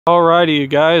Alrighty, you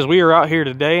guys, we are out here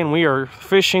today and we are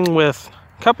fishing with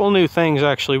a couple new things.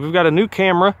 Actually, we've got a new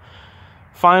camera.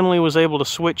 Finally was able to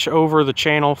switch over the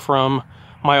channel from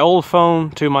my old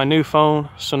phone to my new phone,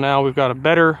 so now we've got a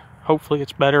better, hopefully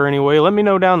it's better anyway. Let me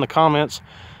know down in the comments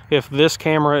if this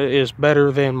camera is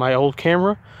better than my old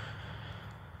camera,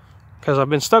 because I've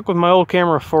been stuck with my old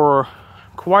camera for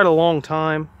quite a long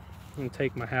time. Let me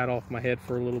take my hat off my head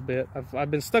for a little bit.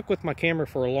 I've been stuck with my camera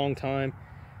for a long time,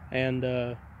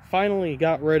 and finally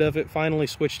got rid of it, finally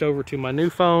switched over to my new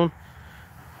phone.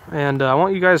 And I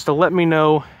want you guys to let me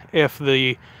know if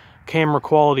the camera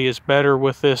quality is better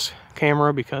with this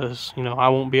camera, because you know, I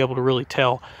won't be able to really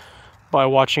tell by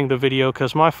watching the video,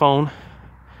 because my phone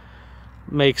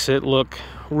makes it look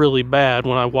really bad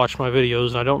when I watch my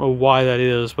videos. I don't know why that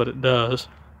is, but it does.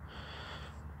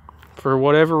 For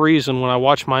whatever reason, when I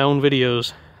watch my own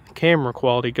videos, the camera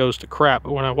quality goes to crap,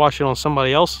 but when I watch it on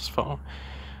somebody else's phone,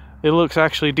 it looks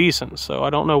actually decent. So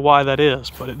I don't know why that is,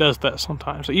 but it does that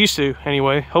sometimes. It used to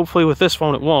anyway. Hopefully with this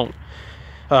phone it won't.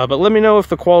 But let me know if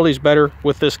the quality's better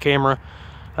with this camera.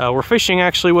 We're fishing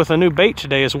actually with a new bait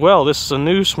today as well. This is a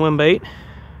new swim bait.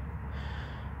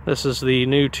 This is the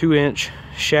new 2-inch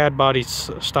shad body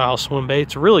style swim bait.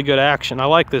 It's a really good action. I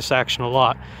like this action a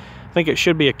lot. I think it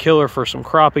should be a killer for some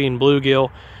crappie and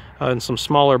bluegill and some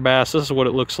smaller bass. This is what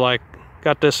it looks like.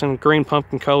 Got this in green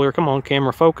pumpkin color. Come on,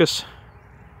 camera, focus.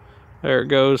 There it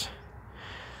goes.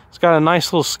 It's got a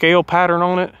nice little scale pattern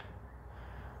on it.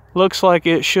 Looks like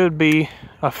it should be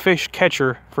a fish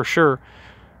catcher for sure.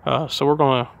 So we're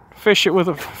gonna fish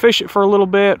it for a little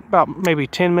bit, about maybe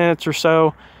 10 minutes or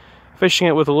so. Fishing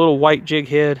it with a little white jig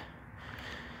head.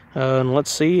 And let's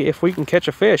see if we can catch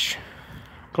a fish.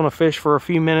 I'm gonna fish for a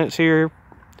few minutes here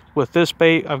with this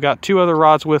bait. I've got two other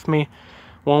rods with me.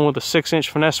 One with a 6-inch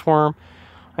finesse worm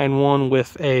and one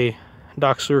with a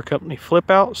Dox Lure Company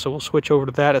flip out, so we'll switch over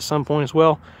to that at some point as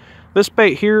well. This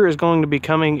bait here is going to be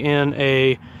coming in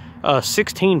a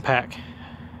 16 pack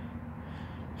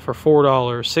for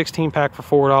 $4. 16 pack for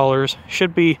 $4.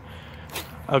 Should be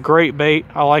a great bait.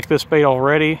 I like this bait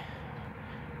already.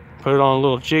 Put it on a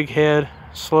little jig head,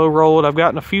 slow roll it. I've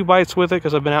gotten a few bites with it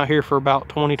because I've been out here for about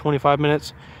 20-25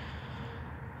 minutes,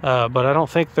 but I don't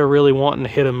think they're really wanting to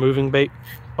hit a moving bait.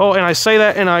 Oh, and I say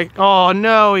that and oh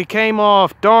no, he came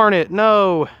off, darn it,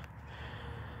 no.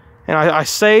 And I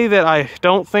say that I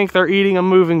don't think they're eating a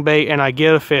moving bait and I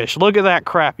get a fish. Look at that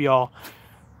crap, y'all.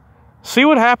 See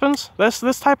what happens?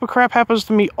 This type of crap happens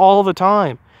to me all the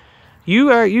time. You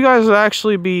guys would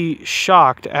actually be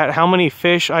shocked at how many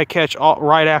fish I catch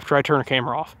right after I turn the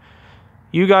camera off.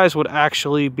 You guys would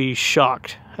actually be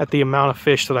shocked at the amount of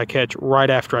fish that I catch right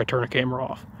after I turn the camera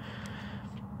off.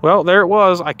 Well, there it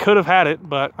was. I could have had it,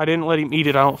 but I didn't let him eat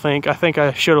it, I don't think. I think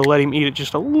I should have let him eat it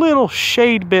just a little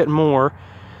shade bit more.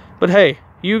 But hey,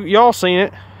 y'all seen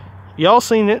it. Y'all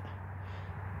seen it.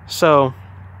 So,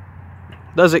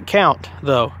 does it count,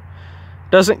 though?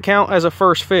 Doesn't count as a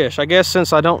first fish. I guess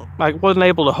since I wasn't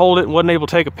able to hold it and wasn't able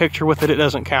to take a picture with it, it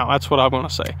doesn't count. That's what I'm going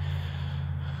to say.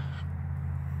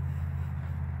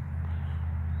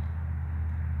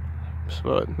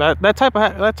 So that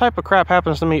type of crap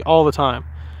happens to me all the time.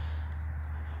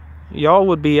 Y'all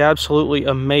would be absolutely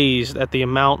amazed at the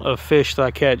amount of fish that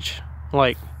I catch,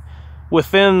 like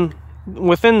within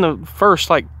the first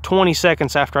like 20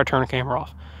 seconds after I turn the camera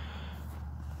off.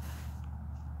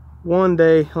 One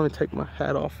day, let me take my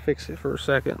hat off, fix it for a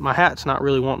second. My hat's not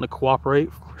really wanting to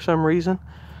cooperate for some reason.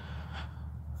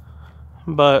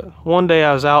 But one day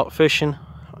I was out fishing,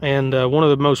 and one of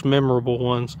the most memorable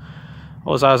ones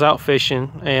was I was out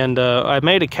fishing, and I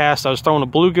made a cast. I was throwing a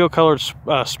bluegill colored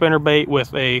spinnerbait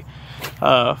with a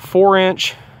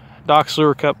 4-inch Dox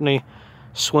Lure Company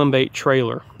swim bait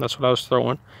trailer. That's what I was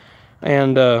throwing.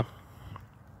 And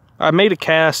I made a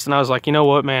cast, and I was like, you know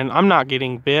what, man, I'm not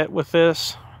getting bit with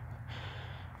this.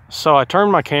 So I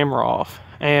turned my camera off,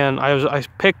 and I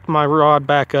picked my rod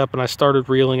back up, and I started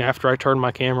reeling after I turned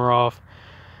my camera off.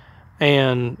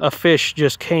 And a fish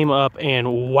just came up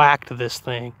and whacked this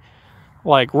thing,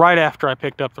 like right after I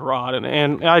picked up the rod.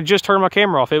 And I just turned my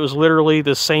camera off. It was literally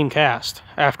the same cast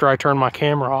after I turned my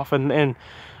camera off, and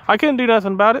I couldn't do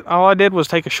nothing about it. All I did was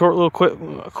take a short little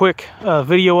quick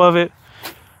video of it,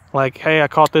 like, hey, I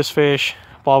caught this fish,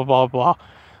 blah blah blah blah.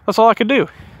 That's all I could do.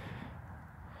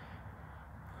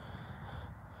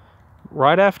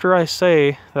 Right after I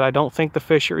say that I don't think the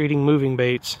fish are eating moving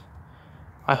baits,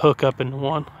 I hook up into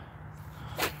one.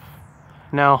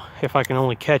 Now, if I can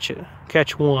only catch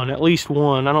one, at least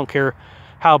one, I don't care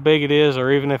how big it is or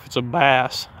even if it's a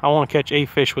bass. I want to catch a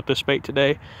fish with this bait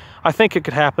today. I think it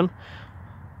could happen.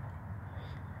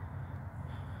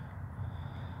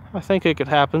 I think it could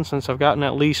happen since I've gotten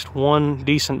at least one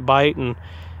decent bite, and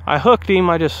I hooked him,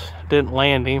 I just didn't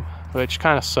land him, which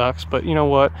kind of sucks, but you know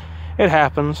what? It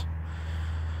happens.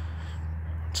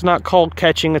 It's not called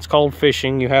catching, it's called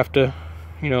fishing. You have to,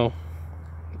 you know,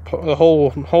 the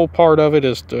whole part of it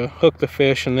is to hook the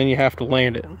fish, and then you have to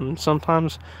land it. And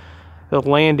sometimes the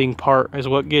landing part is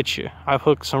what gets you. I've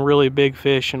hooked some really big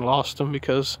fish and lost them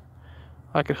because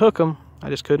I could hook them, I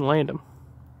just couldn't land them.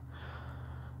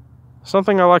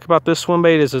 Something I like about this swim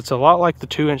bait is it's a lot like the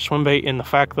 2-inch swim bait in the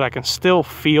fact that I can still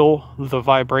feel the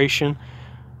vibration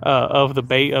of the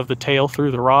bait, of the tail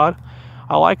through the rod.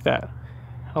 I like that.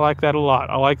 I like that a lot.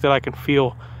 I like that I can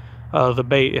feel the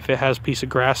bait. If it has a piece of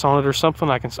grass on it or something,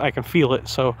 I can feel it.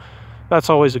 So that's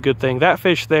always a good thing. That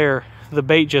fish there, the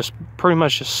bait just pretty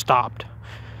much just stopped.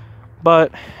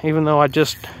 But even though I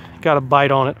just got a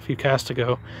bite on it a few casts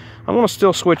ago, I'm going to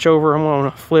still switch over. I'm going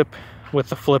to flip with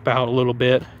the flip out a little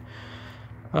bit.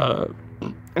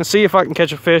 And see if I can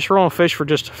catch a fish. We're on fish for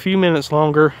just a few minutes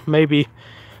longer, maybe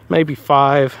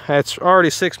 5. It's already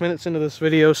 6 minutes into this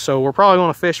video, so we're probably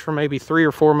going to fish for maybe 3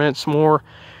 or 4 minutes more.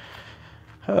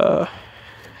 And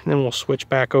then we'll switch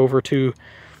back over to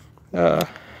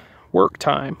work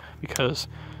time, because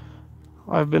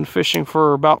I've been fishing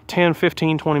for about 10,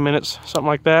 15, 20 minutes, something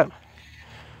like that.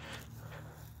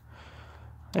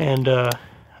 And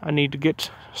I need to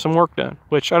get some work done,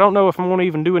 which I don't know if I'm going to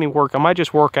even do any work. I might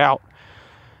just work out,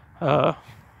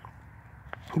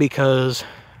 because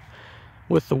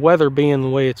with the weather being the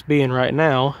way it's being right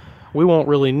now, we won't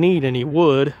really need any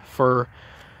wood for,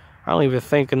 I don't even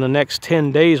think in the next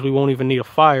 10 days we won't even need a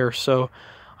fire. So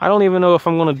I don't even know if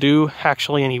I'm going to do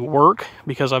actually any work,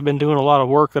 because I've been doing a lot of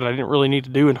work that I didn't really need to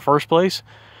do in the first place.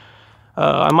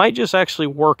 I might just actually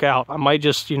work out. I might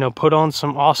just, you know, put on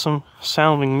some awesome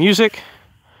sounding music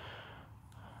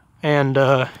and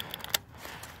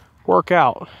work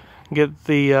out. Get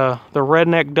the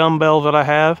redneck dumbbell that I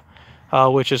have,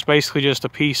 which is basically just a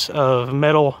piece of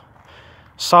metal,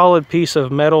 solid piece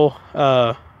of metal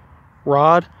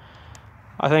rod.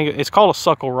 I think it's called a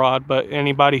suckle rod, but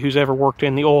anybody who's ever worked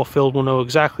in the oil field will know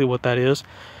exactly what that is.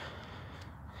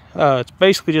 It's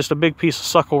basically just a big piece of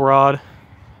suckle rod,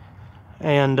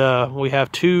 and we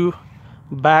have 2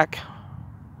 back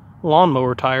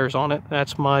lawnmower tires on it.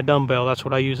 That's my dumbbell. That's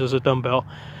what I use as a dumbbell.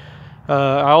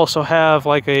 I also have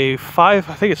like a I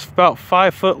think it's about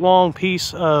 5 foot long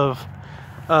piece of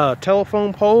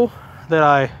telephone pole that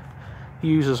I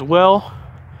use as well.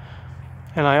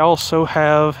 And I also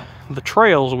have the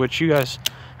trails, which you guys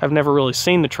have never really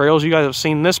seen the trails. You guys have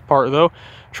seen this part though.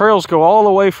 Trails go all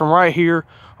the way from right here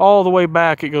all the way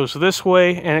back. It goes this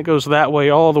way and it goes that way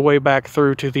all the way back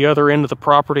through to the other end of the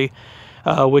property,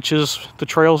 which is the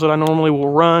trails that I normally will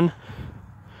run.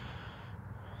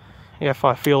 If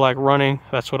I feel like running,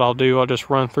 that's what I'll do. I'll just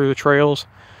run through the trails.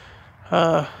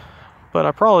 But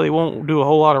I probably won't do a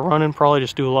whole lot of running. Probably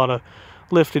just do a lot of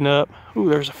lifting up. Ooh,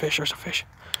 there's a fish. There's a fish.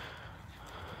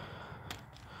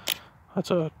 That's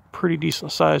a pretty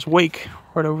decent sized wake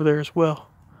right over there as well.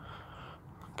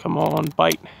 Come on,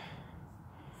 bite.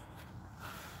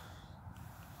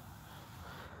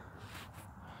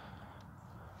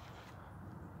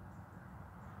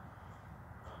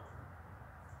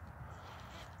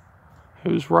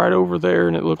 It was right over there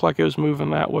and it looked like it was moving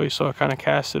that way, so I kind of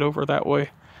cast it over that way.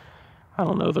 I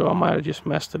don't know though, I might have just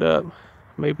messed it up.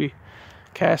 Maybe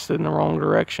cast it in the wrong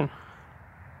direction.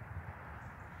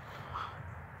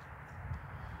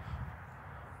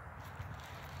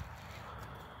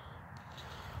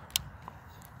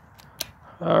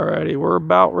 Alrighty, we're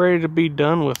about ready to be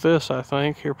done with this, I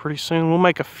think, here pretty soon. We'll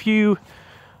make a few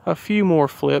more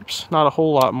flips, not a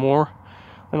whole lot more.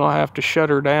 Then I'll have to shut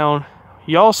her down.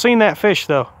 Y'all seen that fish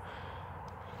though?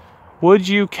 Would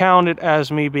you count it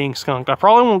as me being skunked? I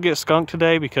probably won't get skunked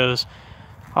today because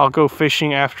I'll go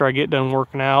fishing after I get done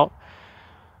working out.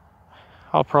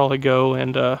 I'll probably go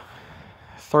and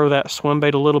throw that swim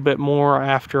bait a little bit more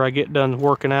after I get done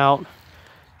working out,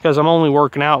 because I'm only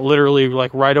working out literally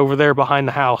like right over there behind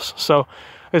the house. So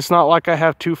it's not like I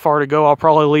have too far to go. I'll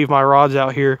probably leave my rods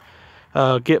out here,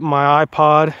 get my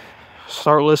iPod,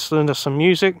 start listening to some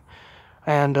music,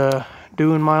 and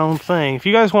doing my own thing. If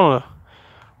you guys want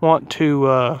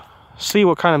to see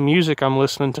what kind of music I'm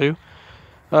listening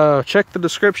to, check the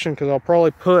description, because I'll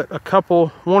probably put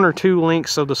one or two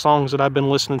links of the songs that I've been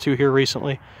listening to here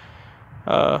recently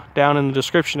down in the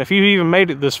description. If you even made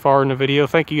it this far in the video,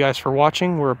 thank you guys for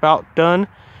watching. We're about done.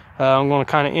 I'm going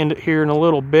to kind of end it here in a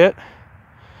little bit.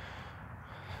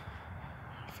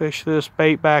 Fish this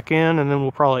bait back in and then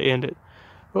we'll probably end it.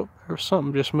 Oh, there's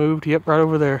something just moved. Yep, right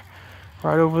over there.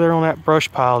 Right over there on that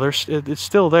brush pile. It's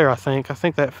still there, I think. I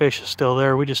think that fish is still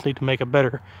there. We just need to make a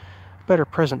better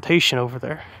presentation over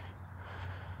there.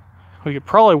 We could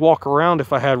probably walk around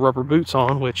if I had rubber boots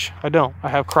on, which I don't. I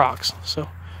have Crocs. So,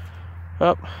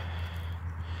 up.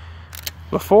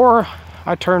 Before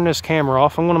I turn this camera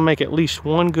off, I'm going to make at least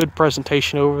one good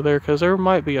presentation over there, because there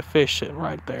might be a fish sitting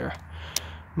right there.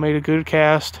 Made a good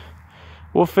cast.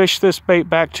 We'll fish this bait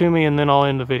back to me, and then I'll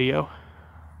end the video.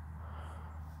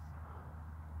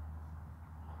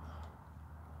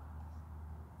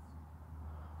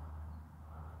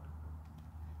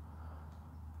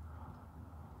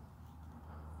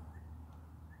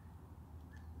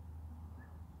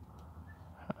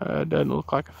 It doesn't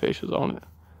look like a fish is on it.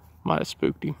 Might have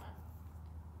spooked him.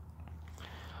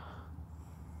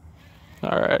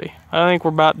 Alrighty, I think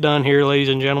we're about done here, ladies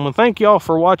and gentlemen. Thank you all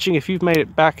for watching. If you've made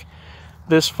it back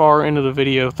this far into the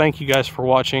video, thank you guys for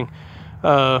watching.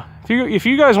 If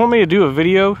you guys want me to do a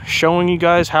video showing you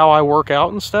guys how I work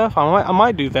out and stuff, I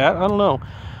might do that. I don't know.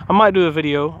 I might do a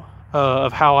video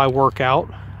of how I work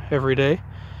out every day.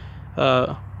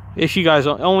 Only if you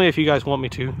guys want me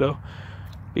to, though,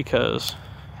 because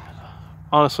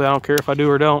honestly, I don't care if I do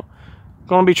or don't. I'm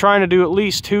going to be trying to do at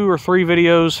least 2 or 3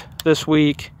 videos this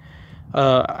week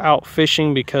out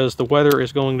fishing, because the weather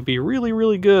is going to be really,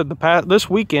 really good. This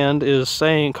weekend is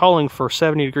calling for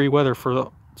 70-degree weather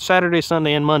for Saturday,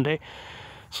 Sunday, and Monday.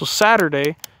 So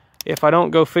Saturday, if I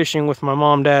don't go fishing with my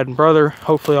mom, dad, and brother,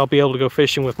 hopefully I'll be able to go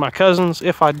fishing with my cousins.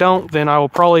 If I don't, then I will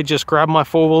probably just grab my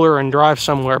four-wheeler and drive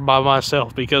somewhere by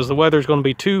myself, because the weather is going to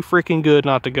be too freaking good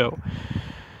not to go.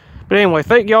 But anyway,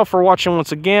 thank y'all for watching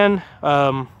once again.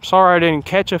 Sorry I didn't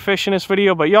catch a fish in this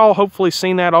video, but y'all hopefully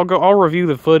seen that. I'll review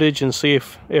the footage and see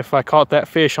if I caught that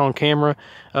fish on camera.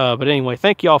 But anyway,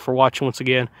 thank y'all for watching once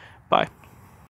again. Bye.